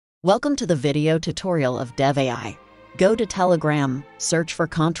Welcome to the video tutorial of DEVAI. Go to Telegram, search for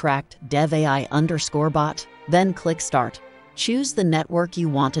contract DEVAI_bot, then click Start. Choose the network you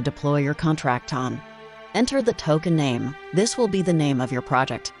want to deploy your contract on. Enter the token name. This will be the name of your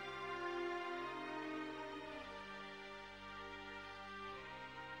project.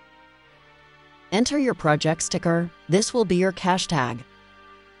 Enter your project sticker. This will be your cash tag.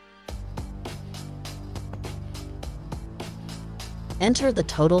 Enter the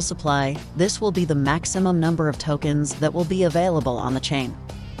total supply. This will be the maximum number of tokens that will be available on the chain.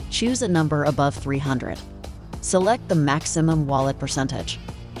 Choose a number above 300. Select the maximum wallet percentage.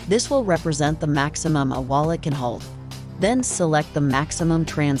 This will represent the maximum a wallet can hold. Then select the maximum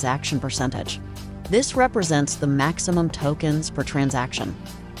transaction percentage. This represents the maximum tokens per transaction.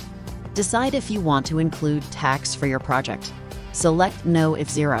 Decide if you want to include tax for your project. Select No if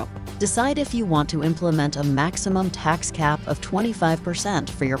zero. Decide if you want to implement a maximum tax cap of 25%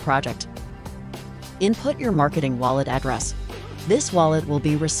 for your project. Input your marketing wallet address. This wallet will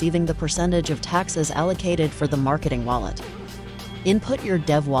be receiving the percentage of taxes allocated for the marketing wallet. Input your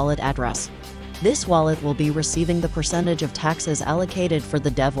dev wallet address. This wallet will be receiving the percentage of taxes allocated for the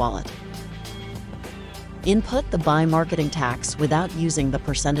dev wallet. Input the buy marketing tax without using the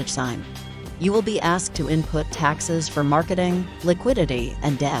percentage sign. You will be asked to input taxes for marketing, liquidity,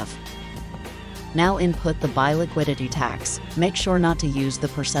 and dev. Now input the buy liquidity tax. Make sure not to use the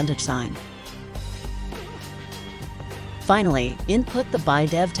percentage sign. Finally, input the buy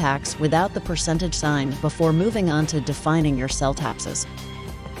dev tax without the percentage sign before moving on to defining your sell taxes.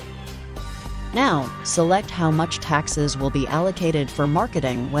 Now, select how much taxes will be allocated for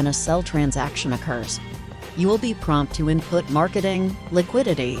marketing when a sell transaction occurs. You will be prompted to input marketing,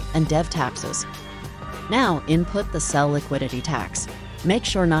 liquidity, and dev taxes. Now, input the sell liquidity tax. Make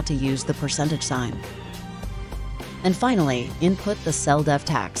sure not to use the percentage sign. And finally, input the sell dev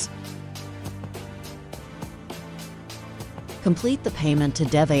tax. Complete the payment to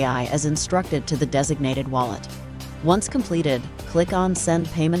DEVAI as instructed to the designated wallet. Once completed, click on Send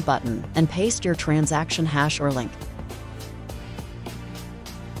Payment button and paste your transaction hash or link.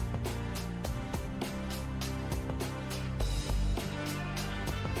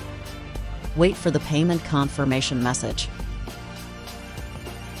 Wait for the payment confirmation message.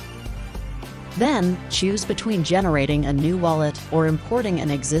 Then, choose between generating a new wallet or importing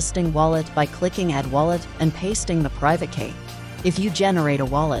an existing wallet by clicking Add Wallet and pasting the private key. If you generate a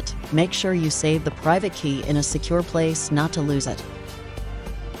wallet, make sure you save the private key in a secure place not to lose it.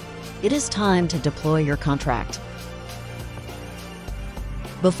 It is time to deploy your contract.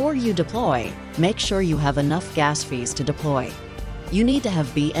 Before you deploy, make sure you have enough gas fees to deploy. You need to have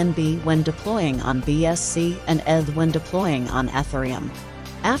BNB when deploying on BSC and ETH when deploying on Ethereum.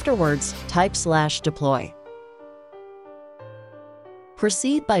 Afterwards, type /deploy.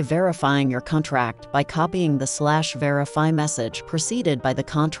 Proceed by verifying your contract by copying the /verify message preceded by the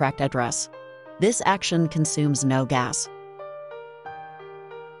contract address. This action consumes no gas.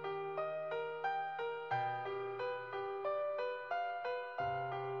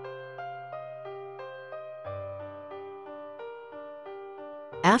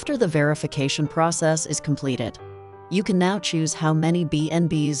 After the verification process is completed, you can now choose how many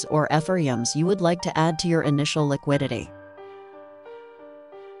BNBs or Ethereums you would like to add to your initial liquidity.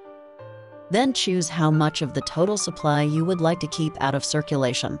 Then choose how much of the total supply you would like to keep out of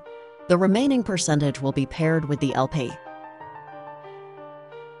circulation. The remaining percentage will be paired with the LP.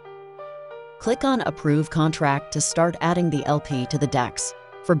 Click on Approve Contract to start adding the LP to the DEX.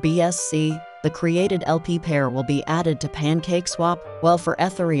 For BSC, the created LP pair will be added to PancakeSwap, while for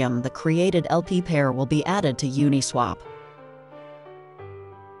Ethereum, the created LP pair will be added to Uniswap.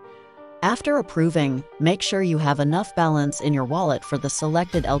 After approving, make sure you have enough balance in your wallet for the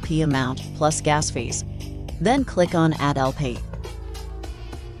selected LP amount plus gas fees. Then click on Add LP.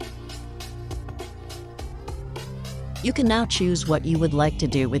 You can now choose what you would like to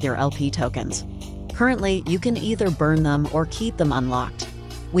do with your LP tokens. Currently, you can either burn them or keep them unlocked.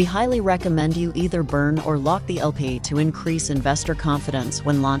 We highly recommend you either burn or lock the LP to increase investor confidence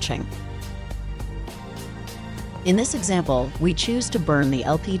when launching. In this example, we choose to burn the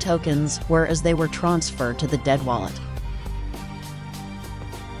LP tokens whereas they were transferred to the dead wallet.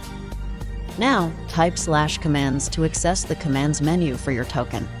 Now, type /commands to access the commands menu for your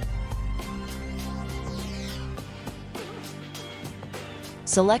token.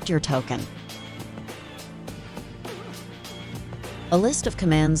 Select your token. A list of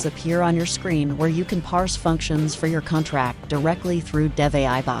commands appear on your screen where you can parse functions for your contract directly through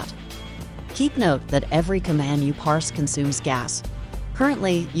DEVAI bot. Keep note that every command you parse consumes gas.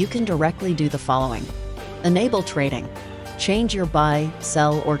 Currently, you can directly do the following. Enable trading. Change your buy,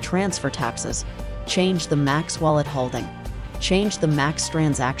 sell, or transfer taxes. Change the max wallet holding. Change the max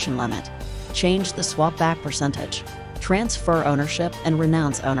transaction limit. Change the swap back percentage. Transfer ownership and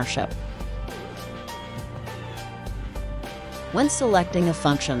renounce ownership. When selecting a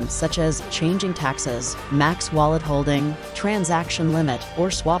function such as changing taxes, max wallet holding, transaction limit, or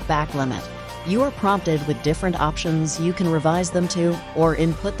swap back limit, you are prompted with different options. You can revise them to or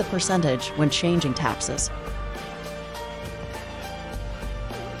input the percentage when changing taxes.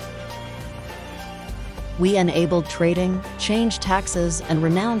 We enabled trading, change taxes, and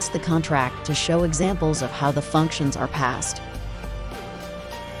renounce the contract to show examples of how the functions are passed.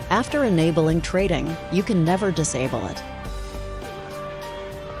 After enabling trading, you can never disable it.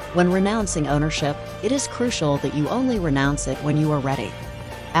 When renouncing ownership, it is crucial that you only renounce it when you are ready.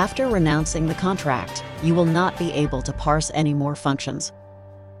 After renouncing the contract, you will not be able to parse any more functions.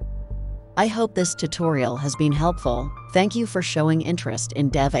 I hope this tutorial has been helpful. Thank you for showing interest in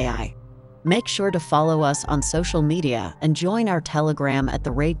DEVAI. Make sure to follow us on social media and join our Telegram at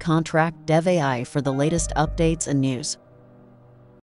 @contract DEVAI for the latest updates and news.